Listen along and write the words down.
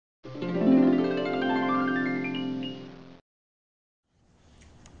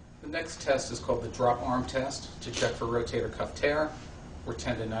next test is called the drop arm test to check for rotator cuff tear or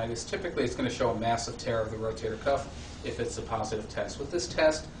tendonitis. Typically, it's going to show a massive tear of the rotator cuff if it's a positive test. With this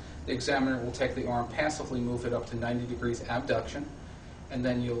test, the examiner will take the arm, passively move it up to 90 degrees abduction, and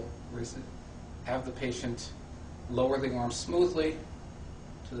then you'll have the patient lower the arm smoothly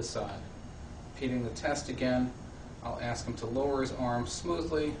to the side. Repeating the test again, I'll ask him to lower his arm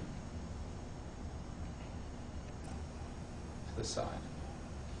smoothly to the side.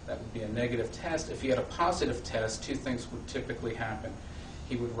 That would be a negative test. If he had a positive test, two things would typically happen.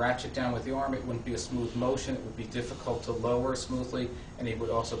 He would ratchet down with the arm. It wouldn't be a smooth motion. It would be difficult to lower smoothly, and he would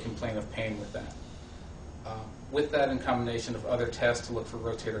also complain of pain with that. With that, in combination of other tests to look for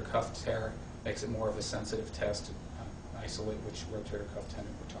rotator cuff tear, makes it more of a sensitive test to isolate which rotator cuff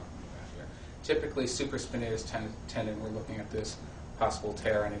tendon we're talking about here. Typically, supraspinatus tendon, we're looking at this possible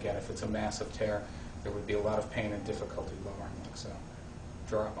tear, and again, if it's a massive tear, there would be a lot of pain and difficulty lowering it. So,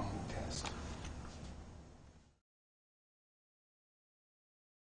 drop arm test.